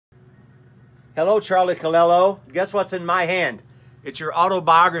Hello, Charlie Calello. Guess what's in my hand? It's your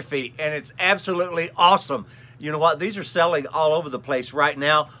autobiography, and it's absolutely awesome. You know what? These are selling all over the place right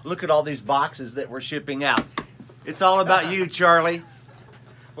now. Look at all these boxes that we're shipping out. It's all about you, Charlie.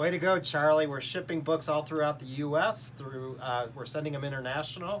 Way to go, Charlie. We're shipping books all throughout the U.S. We're sending them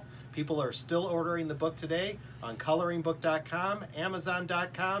international. People are still ordering the book today on coloringbook.com,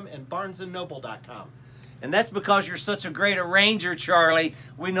 amazon.com, and barnesandnoble.com. And that's because you're such a great arranger, Charlie.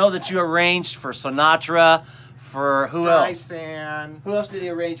 We know that you arranged for Sinatra, for who else? Streisand. Who else did he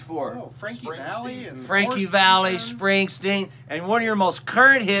arrange for? Oh, Frankie Valli. And Frankie Valli, Springsteen. And one of your most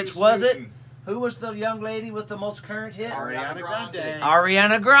current hits, was it? Who was the young lady with the most current hit? Ariana Grande.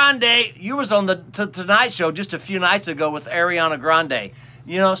 Ariana Grande. You was on the Tonight Show just a few nights ago with Ariana Grande.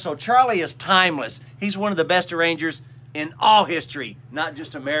 You know, so Charlie is timeless. He's one of the best arrangers in all history, not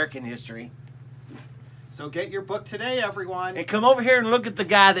just American history. So get your book today, everyone. And come over here and look at the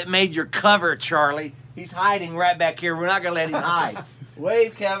guy that made your cover, Charlie. He's hiding right back here. We're not going to let him hide.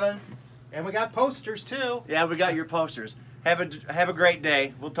 Wave, Kevin. And we got posters, too. Yeah, we got your posters. Have a great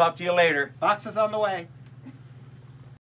day. We'll talk to you later. Boxes on the way.